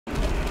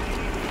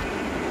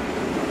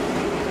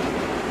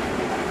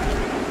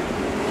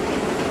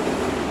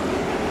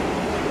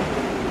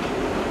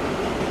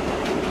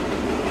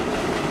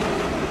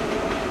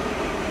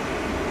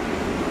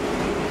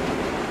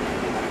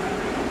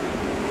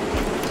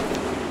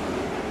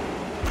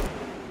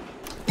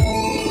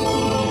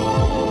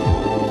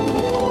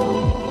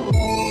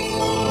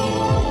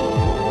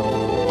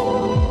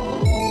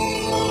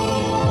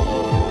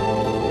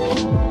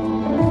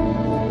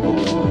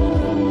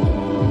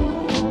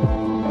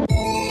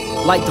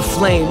Light the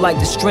flame, like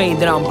the strain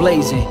that I'm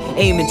blazing.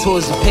 Aiming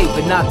towards the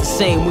paper, not the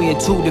same, we in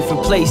two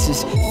different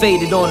places.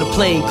 Faded on the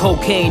plane,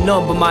 cocaine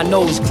numb, but my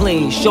nose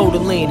clean. Shoulder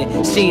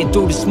leaning, seeing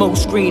through the smoke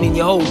screen and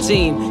your whole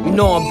team. You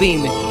know I'm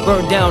beaming,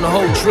 burn down the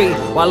whole tree.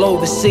 While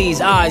overseas,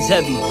 eyes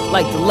heavy,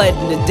 like the lead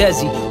in the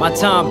Desi. My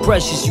time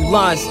precious, you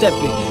line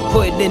stepping.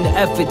 Putting in the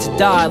effort to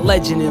die a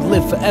legend and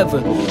live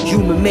forever.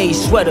 Human made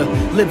sweater,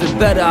 living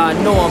better, I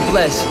know I'm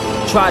blessed.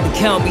 Tried to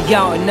count me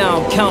out and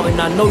now I'm counting,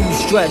 I know you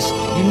stress.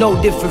 You know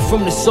different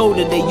from the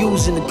soda they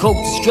use in the coke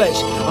to stretch.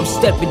 I'm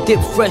stepping dip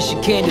fresh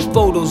in candid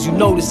photos, you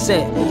know the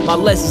scent. My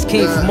lessons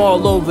came from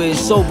all over, it's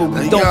sober,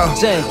 we don't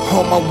pretend.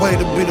 On my way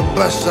to be the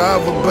best I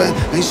ever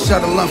been. Ain't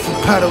settling for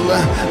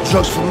peddling,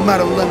 drugs for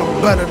Medellin,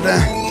 I'm better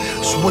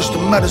than. Switch the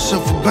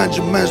medicine for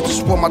Benjamins, this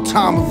is what my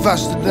time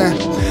invested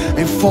in.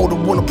 Ain't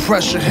folded when the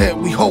pressure hit,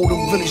 we hold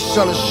it, really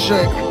selling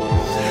shit.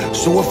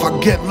 So if I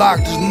get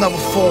locked, it's never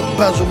for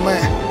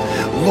embezzlement.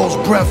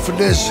 Lost breath for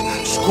this,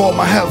 score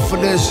my head for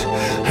this.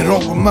 I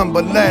don't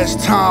remember last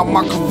time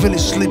I could really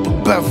sleep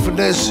in bed for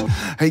this.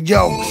 Hey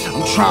yo,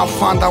 I'm trying to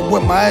find out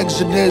where my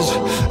exit is.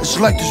 It's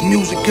like this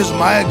music is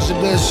my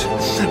exodus,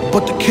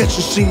 but the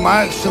kitchen see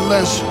my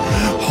excellence.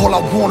 All I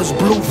want is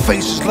blue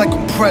faces like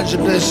I'm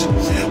prejudiced.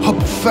 A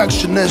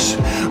perfectionist,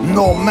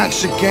 no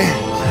Mexican.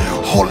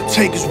 All it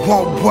take is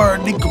one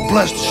word, he could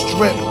bless the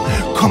strip.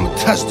 Come and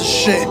test the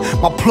shit,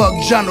 my plug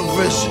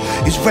generous.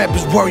 These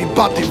rappers worry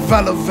about their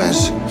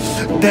relevance.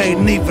 They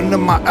ain't even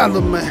in my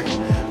element.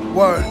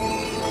 Word.